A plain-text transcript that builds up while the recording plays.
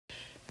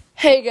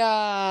Hey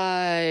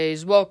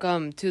guys,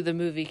 welcome to the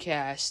movie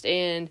cast,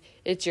 and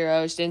it's your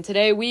host, and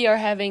today we are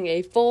having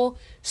a full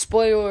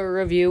spoiler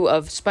review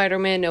of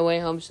Spider-Man No Way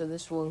Home, so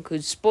this will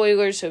include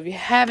spoilers, so if you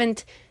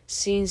haven't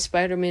seen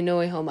Spider-Man No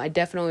Way Home, I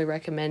definitely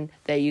recommend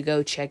that you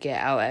go check it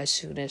out as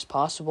soon as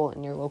possible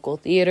in your local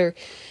theater,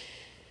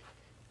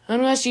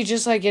 unless you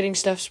just like getting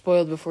stuff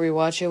spoiled before you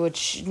watch it,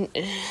 which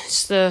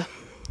is the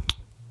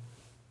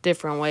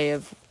different way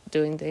of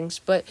doing things,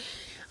 but,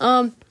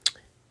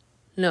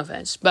 no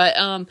offense, but,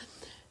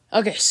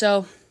 okay,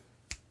 so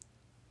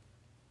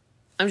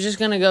I'm just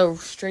gonna go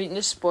straight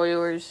into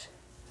spoilers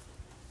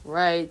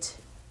right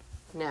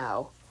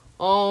now.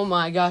 Oh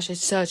my gosh,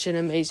 it's such an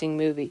amazing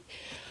movie.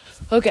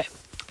 Okay,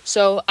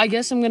 so I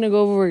guess I'm gonna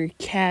go over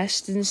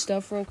cast and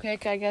stuff real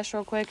quick,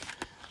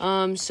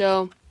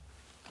 So,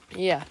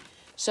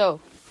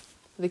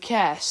 the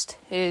cast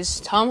is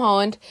Tom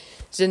Holland,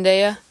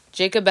 Zendaya,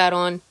 Jacob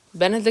Batalon,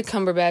 Benedict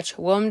Cumberbatch,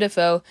 Willem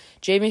Dafoe,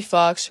 Jamie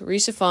Foxx,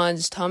 Rhys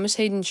Ifans, Thomas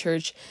Hayden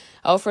Church,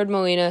 Alfred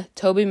Molina,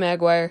 Tobey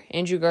Maguire,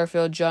 Andrew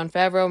Garfield, Jon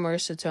Favreau,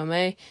 Marissa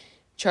Tomei,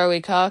 Charlie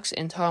Cox,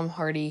 and Tom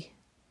Hardy,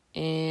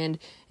 and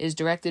is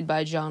directed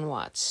by John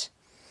Watts.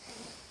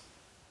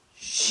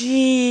 Sheesh,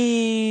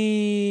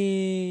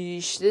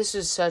 this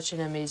is such an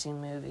amazing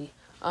movie.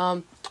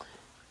 Alright,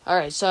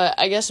 so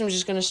I guess I'm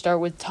just gonna start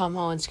with Tom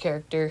Holland's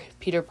character,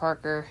 Peter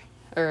Parker,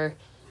 or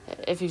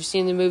if you've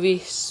seen the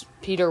movie,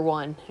 Peter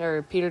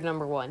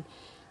number 1.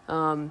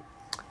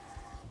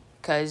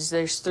 Because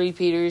there's 3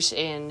 Peters,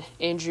 and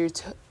Andrew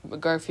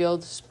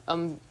Garfield,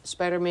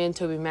 Spider-Man,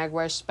 Tobey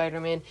Maguire,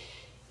 Spider-Man,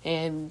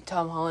 and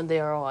Tom Holland, they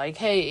are all like,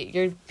 hey,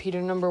 you're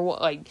Peter number 1,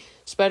 like,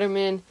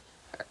 Spider-Man,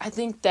 I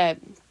think that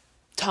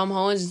Tom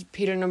Holland's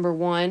Peter number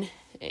 1,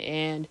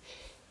 and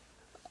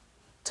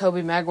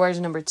Tobey Maguire's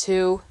number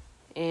 2,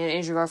 and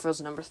Andrew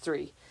Garfield's number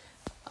 3.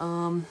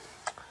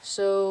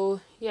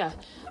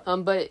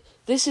 But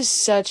this is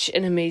such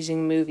an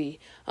amazing movie.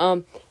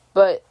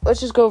 But let's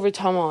just go over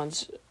Tom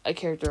Holland's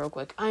character real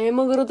quick. I am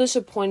a little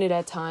disappointed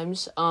at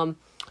times, I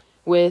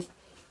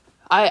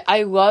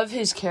love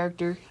his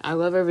character. I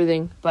love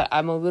everything, but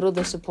I'm a little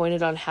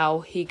disappointed on how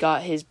he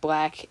got his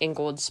black and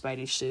gold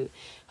Spidey suit.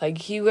 Like,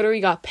 he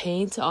literally got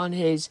paint on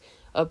his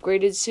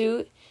upgraded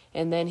suit,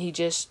 and then he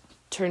just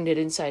turned it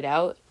inside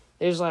out.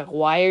 There's, like,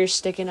 wires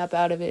sticking up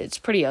out of it. It's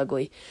pretty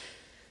ugly.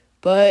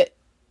 But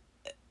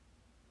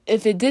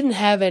if it didn't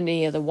have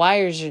any of the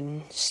wires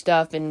and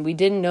stuff, and we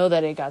didn't know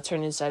that it got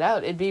turned inside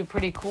out, it'd be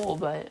pretty cool,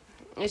 but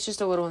it's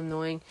just a little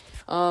annoying.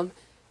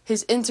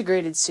 His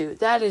integrated suit,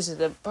 that is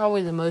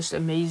probably the most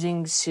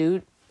amazing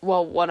suit,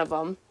 well, one of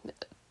them,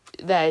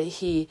 that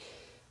he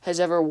has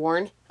ever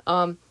worn.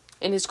 And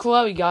it's cool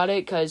how he got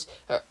it, because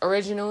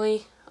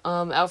originally,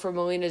 Alfred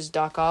Molina's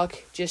Doc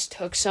Ock just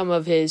took some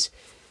of his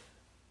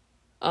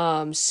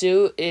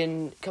suit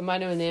and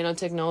combined it with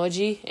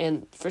nanotechnology,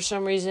 and for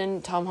some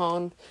reason, Tom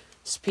Holland's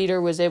Peter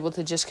was able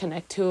to just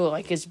connect to,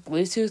 like, his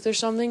Bluetooth or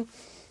something.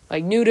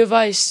 Like, new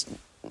device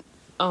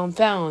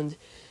found.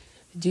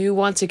 Do you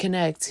want to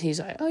connect? He's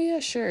like, oh yeah,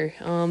 sure.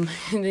 And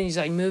then he's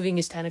like moving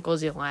his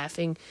tentacles and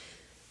laughing.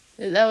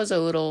 That was a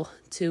little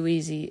too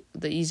easy,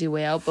 the easy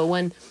way out. But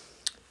when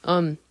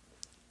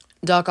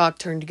Doc Ock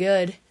turned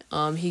good,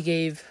 he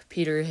gave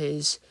Peter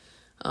his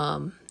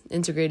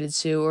integrated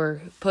suit,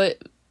 or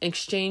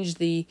exchanged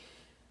the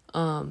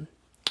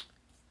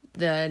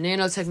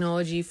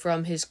nanotechnology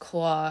from his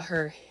claw,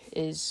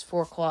 his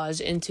 4 claws,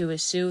 into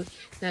his suit.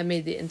 That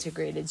made the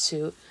integrated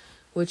suit,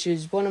 which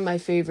is one of my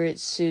favorite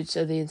suits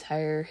of the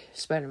entire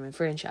Spider-Man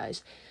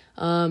franchise.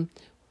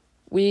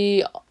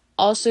 We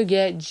also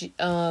get,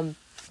 I'm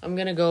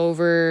going to go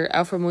over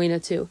Alfred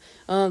Molina too.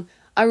 I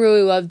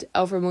really loved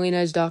Alfred Molina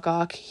as Doc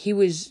Ock. He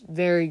was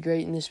very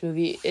great in this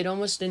movie. It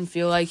almost didn't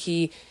feel like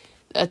a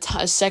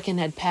second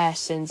had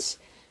passed since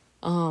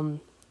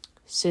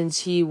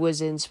he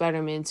was in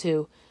Spider-Man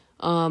 2.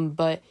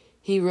 But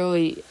he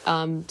really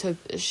took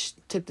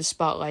the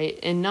spotlight,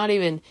 and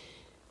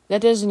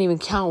that doesn't even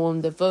count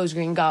Willem Dafoe's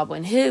Green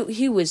Goblin.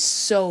 He was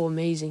so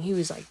amazing. He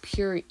was like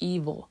pure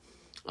evil.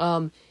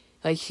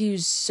 He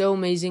was so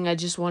amazing. I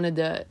just wanted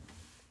to.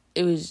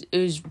 It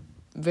was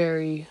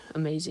very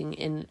amazing,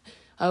 and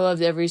I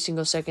loved every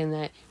single second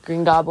that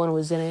Green Goblin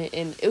was in it.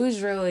 And it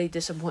was really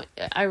disappointing.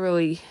 I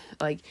really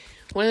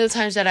one of the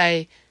times that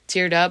I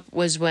teared up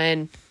was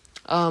when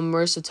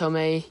Marissa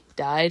Tomei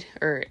died,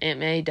 or Aunt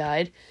May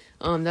died.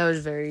 That was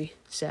very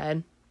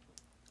sad.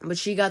 But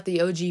she got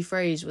the OG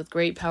phrase, with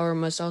great power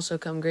must also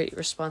come great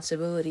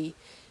responsibility.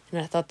 And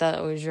I thought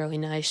that was really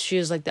nice. She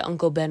was like the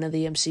Uncle Ben of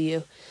the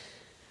MCU.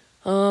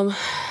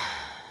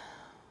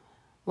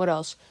 What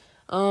else?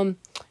 I'm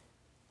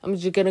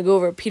just gonna go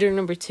over Peter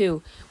number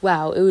 2.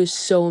 Wow, it was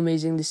so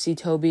amazing to see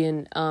Tobey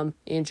and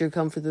Andrew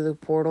come through the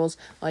portals.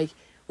 Like,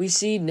 we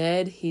see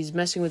Ned, he's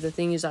messing with the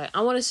thing. He's like,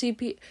 I want to see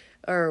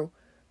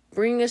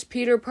bring us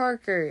Peter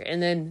Parker.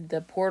 And then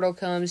the portal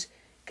comes,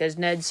 because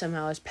Ned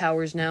somehow has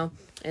powers now.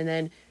 And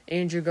then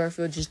Andrew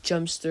Garfield just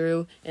jumps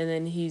through, and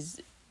then he's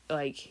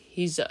like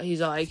he's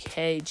like,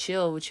 hey,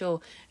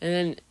 chill,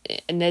 and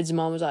Ned's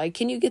mom was like,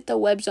 can you get the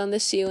webs on the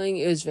ceiling?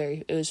 It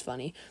was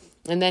funny.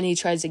 And then he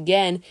tries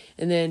again,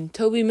 and then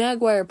Tobey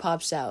Maguire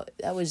pops out.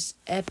 That was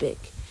epic.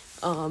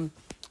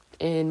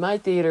 And my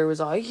theater was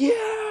like,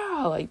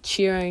 yeah, like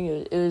cheering.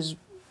 It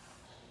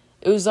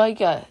was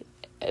like a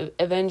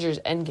Avengers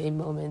Endgame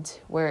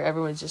moment where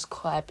everyone's just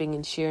clapping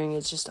and cheering.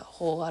 It's just a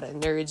whole lot of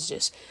nerds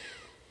just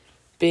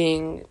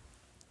being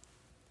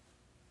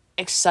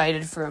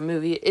excited for a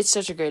movie. It's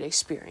such a great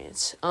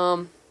experience.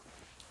 I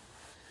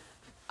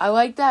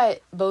like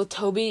that both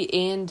Tobey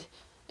and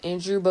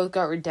Andrew both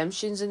got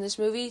redemptions in this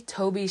movie.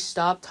 Tobey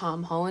stopped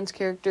Tom Holland's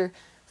character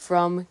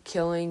from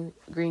killing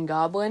Green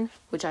Goblin,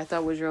 which I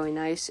thought was really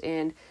nice,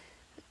 and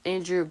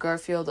Andrew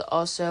Garfield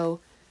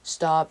also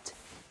caught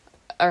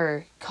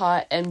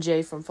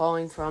MJ from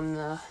falling from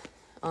the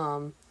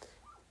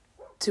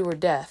to her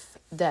death.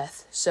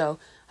 So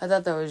I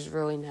thought that was a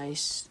really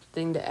nice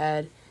thing to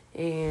add,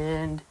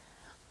 and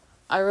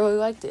I really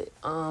liked it.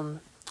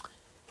 And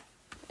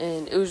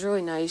it was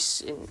really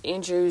Nice. And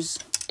Andrew's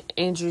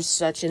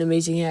such an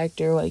amazing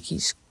actor. Like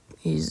he's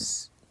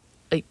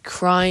like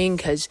crying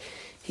because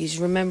he's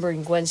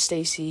remembering Gwen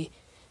Stacy,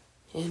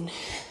 and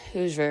it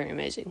was very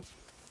amazing.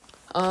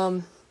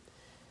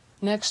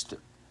 Next,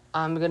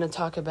 I'm gonna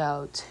talk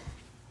about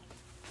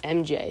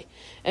MJ.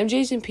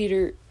 MJ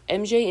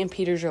and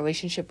Peter's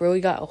relationship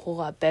really got a whole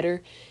lot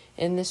better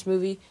in this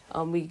movie.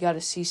 We got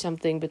to see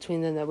something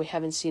between them that we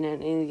haven't seen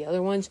in any of the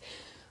other ones.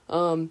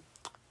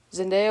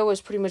 Zendaya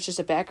was pretty much just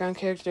a background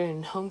character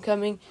in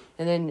Homecoming,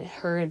 and then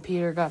her and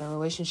Peter got a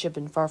relationship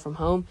in Far From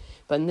Home.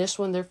 But in this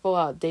one, they're full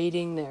out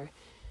dating. They're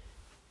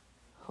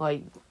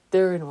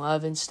in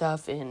love and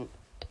stuff, and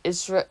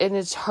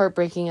it's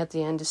heartbreaking at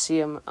the end to see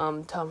him.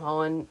 Tom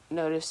Holland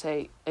notice,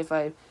 hey, if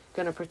I'm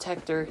gonna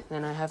protect her,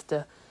 then I have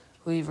to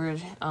leave her.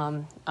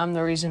 I'm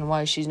the reason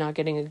why she's not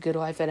getting a good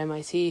life at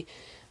MIT.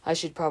 I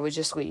should probably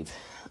just leave.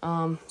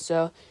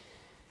 So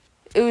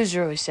it was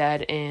really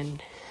sad,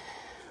 and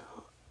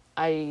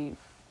it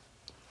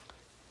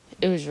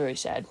was really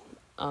sad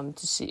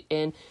to see.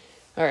 And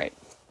all right,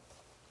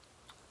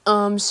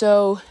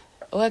 so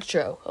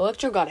Electro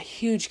got a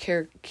huge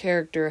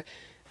character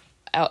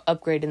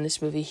upgrade in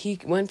this movie. He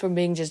went from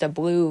being just a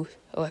blue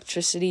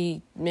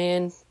electricity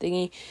man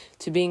thingy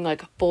to being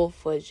like a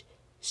full-fledged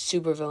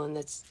supervillain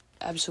that's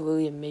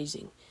absolutely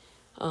amazing.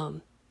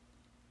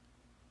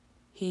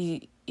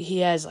 He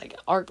has like an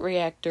arc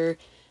reactor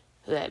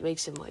that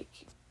makes him like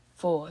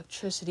full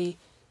electricity.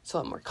 It's a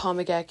lot more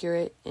comic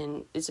accurate,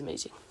 and it's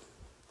amazing.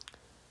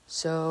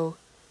 So,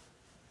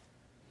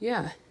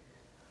 yeah.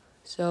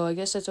 So, I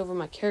guess that's over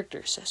my character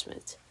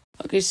assessment.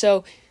 Okay,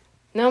 so,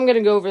 now I'm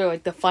gonna go over,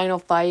 like, the final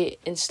fight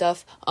and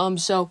stuff.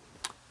 So,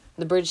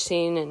 the bridge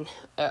scene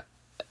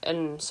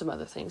and some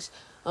other things.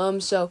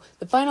 So,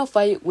 the final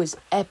fight was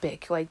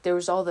epic. Like, there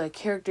was all the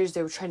characters,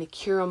 they were trying to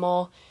cure them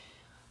all,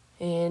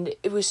 and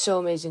it was so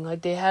amazing.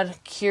 Like, they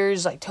had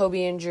cures, like,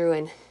 Tobey, Andrew,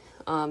 and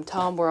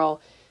Tom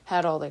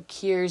had all the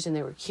cures, and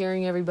they were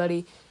curing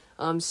everybody.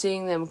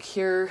 Seeing them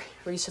cure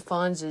Risa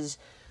Fonz's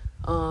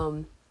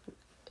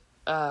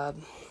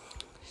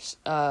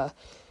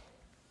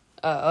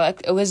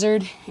a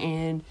lizard,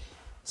 and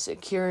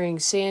curing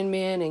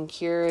Sandman, and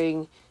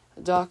curing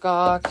Doc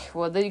Ock.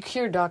 Well, they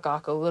cured Doc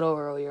Ock a little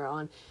earlier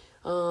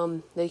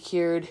on. They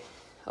cured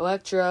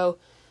Electro.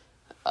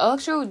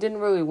 Electro didn't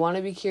really want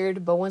to be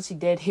cured, but once he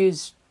did, he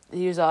was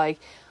like,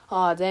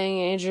 "Aw, dang,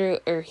 Andrew,"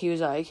 or he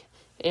was like,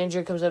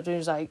 Andrew comes up to him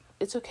and he's like,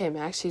 "It's okay,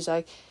 Max." He's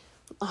like,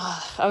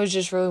 "I was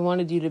just really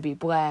wanted you to be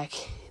black."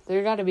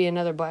 There got to be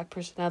another black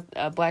person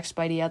black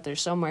Spidey out there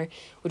somewhere,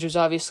 which was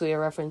obviously a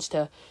reference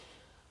to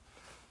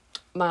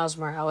Miles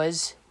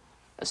Morales,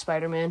 a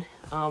Spider-Man,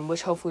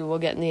 which hopefully we'll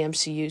get in the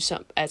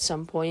MCU at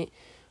some point.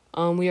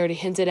 We already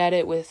hinted at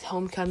it with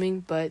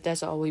Homecoming, but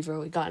that's all we've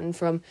really gotten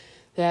from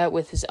that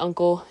with his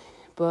uncle.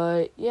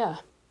 But yeah,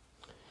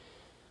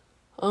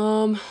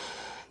 the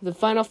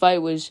final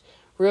fight was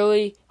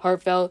really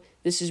heartfelt.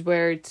 This is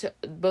where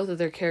both of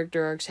their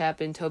character arcs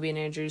happen. Tobey and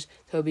Andrew's.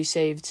 Tobey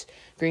saves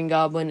Green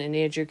Goblin, and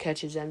Andrew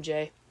catches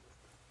MJ.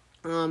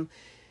 It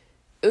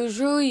was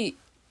really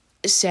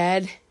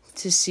sad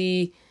to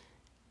see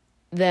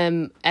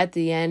them at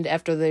the end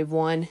after they've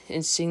won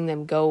and seeing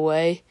them go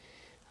away.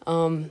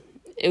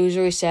 It was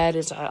really sad.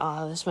 It's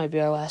like, this might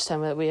be our last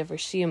time that we ever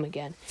see him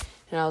again.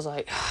 And I was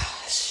like,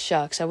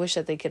 shucks, I wish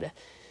that they could have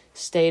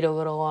stayed a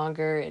little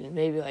longer and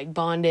maybe like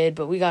bonded,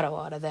 but we got a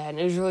lot of that. And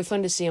it was really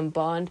fun to see them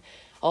bond,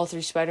 all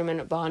three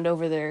Spider-Men bond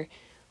over their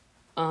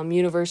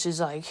universes.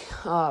 Like,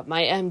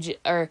 my MJ,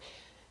 or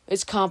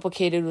it's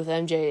complicated with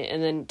MJ,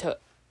 and then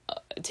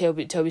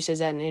Tobey says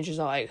that, and Andrew's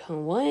all like,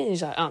 what? And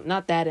he's like,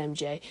 not that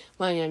MJ,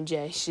 my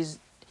MJ.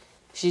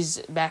 She's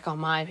back on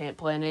my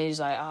planet. And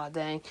he's like,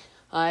 dang,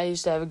 I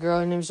used to have a girl,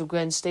 her name's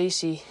Gwen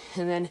Stacy.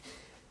 And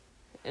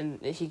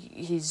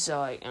he's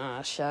like,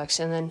 shucks.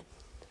 And then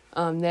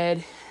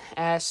Ned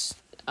asked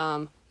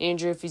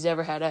Andrew if he's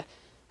ever had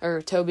or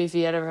Tobey if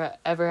he had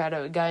ever had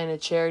a guy in a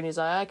chair, and he's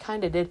like, I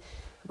kind of did.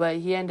 but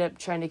he ended up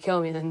trying to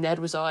kill me. And then Ned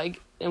was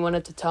like, and went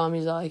up to Tom.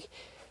 He's like,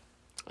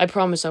 I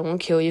promise I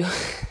won't kill you.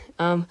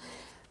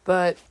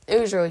 But it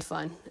was really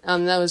fun.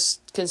 That was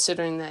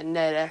considering that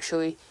Ned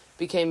actually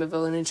became a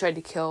villain and tried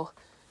to kill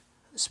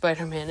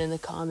Spider-Man in the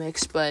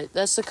comics. But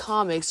that's the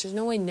comics. There's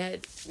no way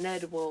Ned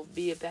will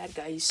be a bad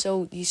guy. He's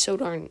so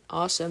darn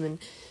awesome and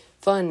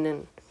fun,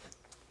 and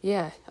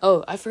yeah.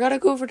 Oh, I forgot to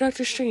go over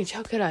Doctor Strange.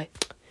 How could I?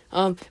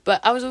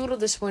 But I was a little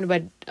disappointed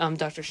by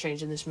Doctor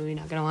Strange in this movie,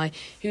 not gonna lie.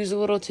 He was a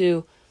little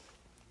too,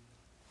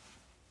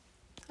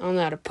 I don't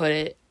know how to put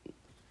it,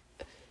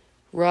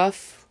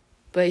 rough.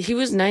 But he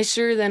was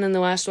nicer than in the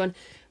last one.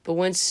 But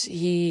once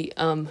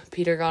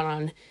Peter got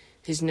on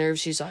his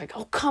nerves, he's like,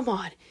 oh, come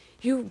on.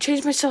 You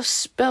changed my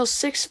spell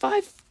 6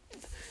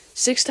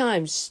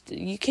 times.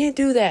 You can't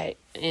do that.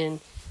 And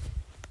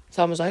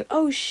Tom was like,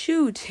 oh,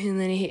 shoot. And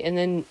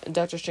then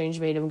Doctor Strange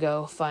made him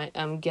go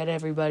get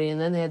everybody.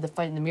 And then they had to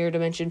fight in the mirror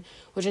dimension,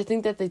 which I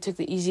think that they took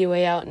the easy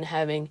way out and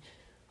having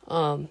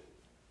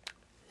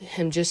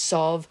him just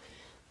solve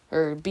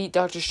or beat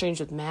Doctor Strange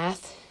with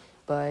math.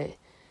 But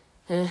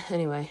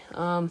anyway,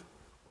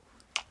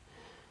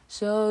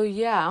 so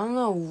yeah, I don't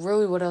know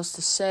really what else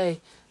to say.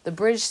 The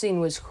bridge scene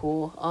was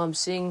cool.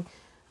 Seeing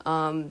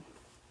them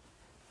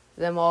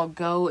all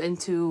go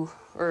into,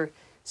 or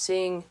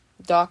seeing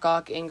Doc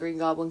Ock and Green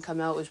Goblin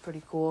come out was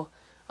pretty cool.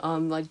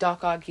 Like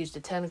Doc Ock used the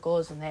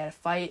tentacles and they had a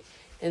fight,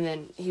 and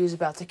then he was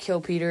about to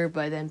kill Peter,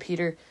 but then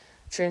Peter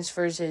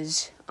transfers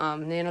his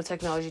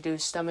nanotechnology to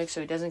his stomach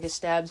so he doesn't get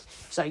stabbed.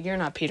 He's like, you're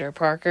not Peter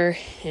Parker,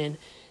 and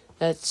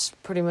that's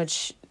pretty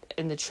much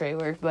in the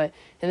trailer. And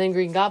then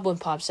Green Goblin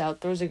pops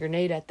out, throws a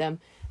grenade at them,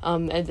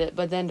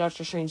 but then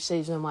Doctor Strange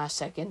saves them last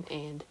second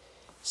and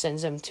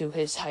sends them to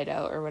his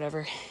hideout or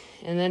whatever.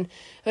 And then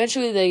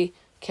eventually they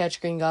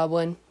catch Green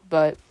Goblin,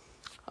 but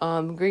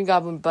Green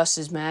Goblin busts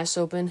his mask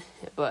open,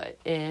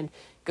 and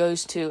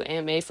goes to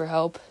Aunt May for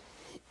help,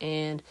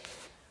 and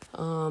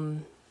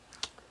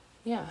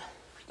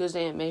goes to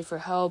Aunt May for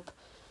help,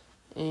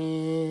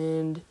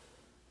 and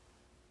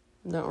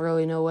don't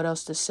really know what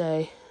else to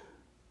say.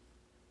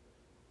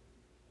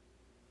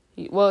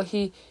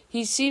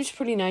 He seems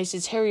pretty nice.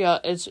 It's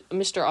it's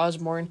Mr.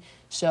 Osborn,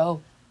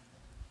 so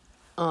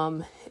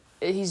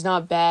he's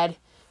not bad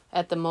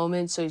at the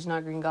moment, so he's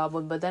not Green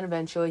Goblin. But then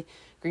eventually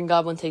Green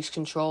Goblin takes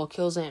control,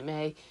 kills Aunt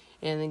May,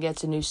 and then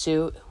gets a new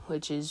suit,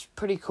 which is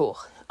pretty cool.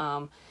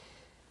 But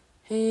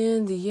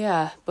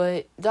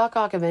Doc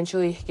Ock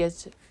eventually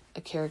gets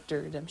a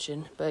character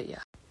redemption, but yeah.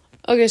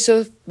 Okay,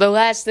 so the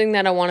last thing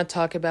that I want to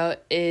talk about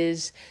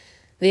is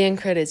the end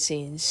credit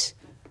scenes.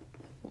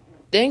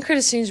 The end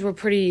credit scenes were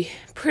pretty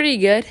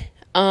good.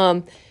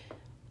 And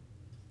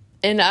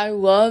I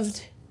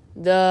loved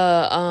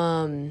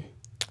the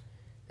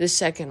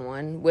second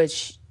one,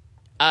 which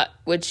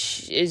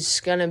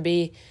is gonna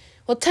be,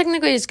 well,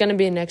 technically it's gonna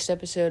be a next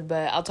episode,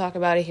 but I'll talk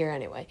about it here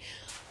anyway.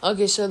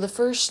 Okay, so the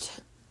first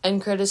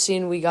end credit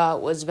scene we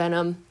got was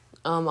Venom.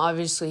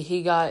 Obviously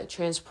he got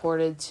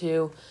transported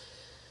to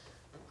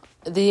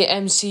the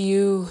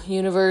MCU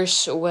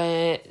universe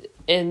when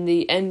in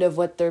the end of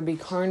Let There Be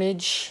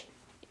Carnage.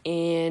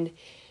 And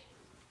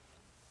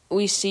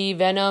we see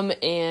Venom,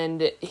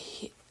 and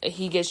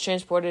he gets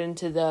transported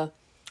into the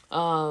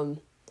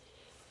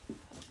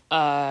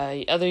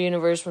other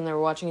universe when they were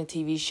watching a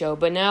TV show.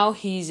 But now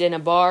he's in a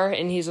bar,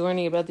 and he's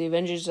learning about the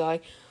Avengers.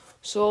 Like,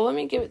 so let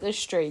me get this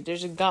straight.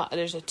 There's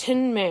a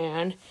Tin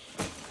Man,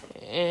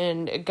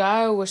 and a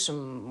guy with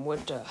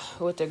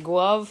a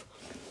glove,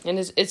 and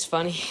it's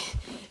funny.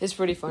 It's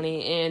pretty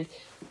funny. And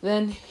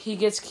then he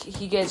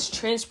gets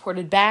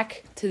transported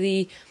back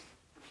to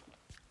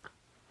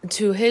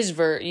his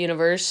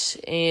universe,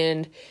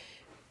 and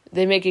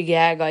they make a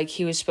gag like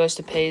he was supposed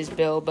to pay his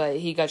bill, but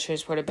he got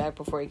transported back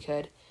before he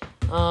could.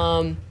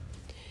 But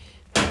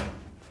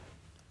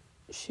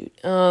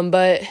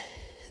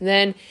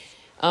then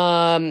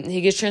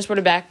he gets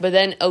transported back, but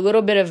then a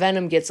little bit of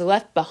Venom gets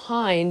left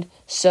behind,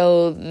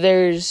 so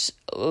there's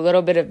a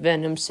little bit of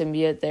Venom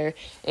symbiote there,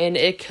 and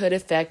it could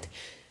affect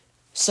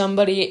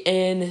somebody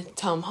in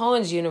Tom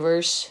Holland's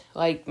universe,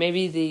 like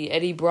maybe the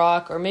Eddie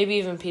Brock, or maybe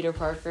even Peter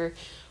Parker.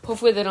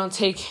 Hopefully they don't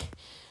take,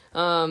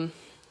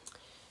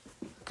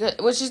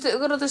 which is a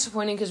little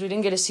disappointing because we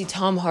didn't get to see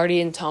Tom Hardy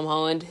and Tom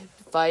Holland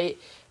fight,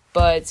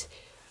 and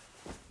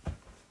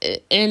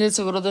it's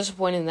a little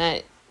disappointing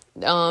that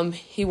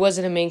he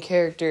wasn't a main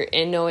character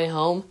in No Way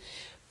Home,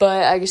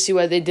 but I can see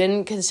why they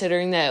didn't,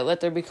 considering that Let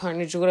There Be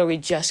Carnage literally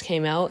just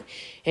came out,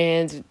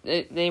 and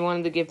they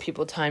wanted to give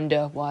people time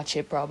to watch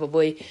it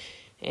probably,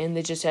 and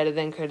they just added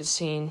the end credit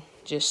scene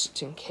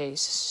just in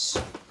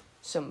case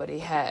somebody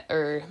had,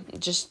 or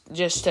just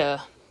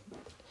to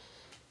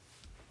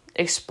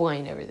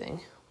explain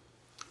everything.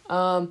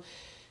 Now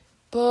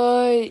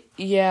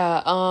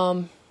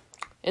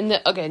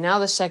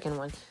the second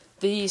one.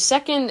 The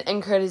second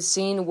end credit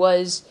scene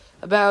is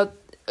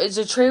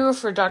a trailer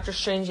for Doctor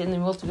Strange in the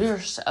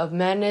Multiverse of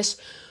Madness,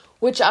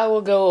 which I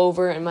will go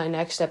over in my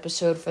next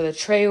episode for the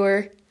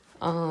trailer,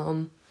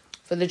 for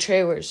the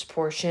trailers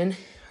portion,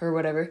 or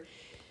whatever.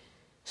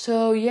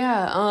 So,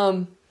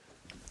 yeah,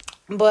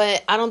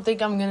 But I don't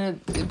think I'm going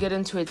to get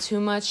into it too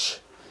much.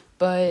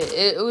 But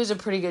it was a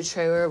pretty good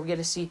trailer. We get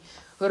to see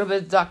a little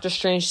bit of Doctor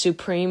Strange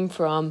Supreme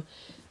from,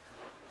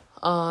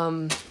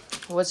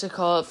 what's it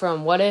called?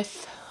 From What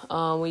If.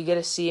 We get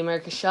to see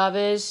America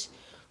Chavez.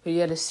 We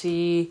get to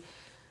see,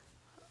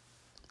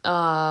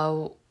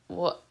 we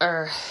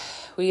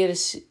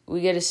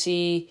get to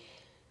see,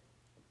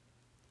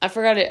 I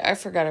forgot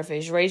her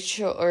face.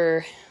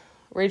 Rachel,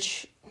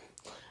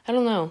 I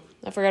don't know.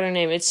 I forgot her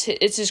name. It's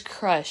his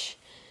crush.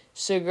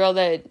 So a girl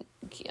that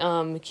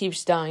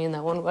keeps dying in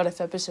that one What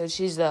If episode.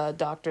 She's the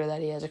doctor that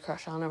he has a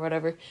crush on or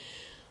whatever.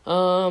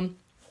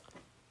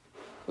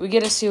 We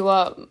get to see a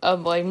lot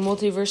of like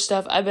multiverse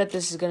stuff. I bet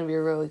this is going to be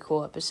a really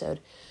cool episode.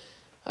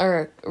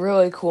 Or a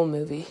really cool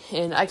movie.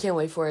 And I can't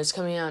wait for it. It's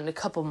coming out in a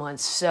couple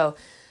months. So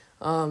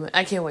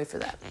I can't wait for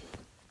that.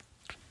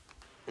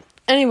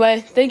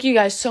 Anyway, thank you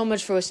guys so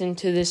much for listening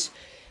to this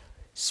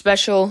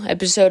special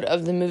episode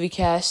of the Movie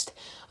Cast.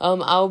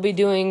 I'll be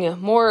doing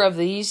more of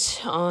these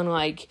on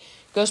like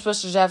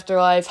Ghostbusters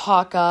Afterlife,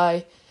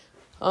 Hawkeye,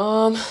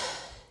 and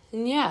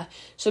yeah.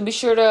 So be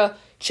sure to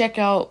check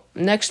out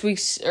next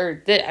week's,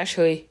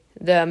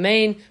 the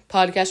main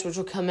podcast, which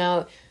will come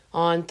out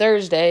on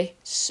Friday,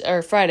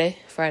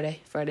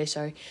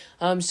 sorry.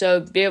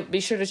 So be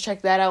sure to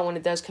check that out when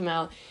it does come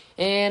out,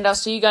 and I'll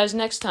see you guys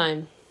next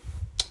time.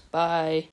 Bye.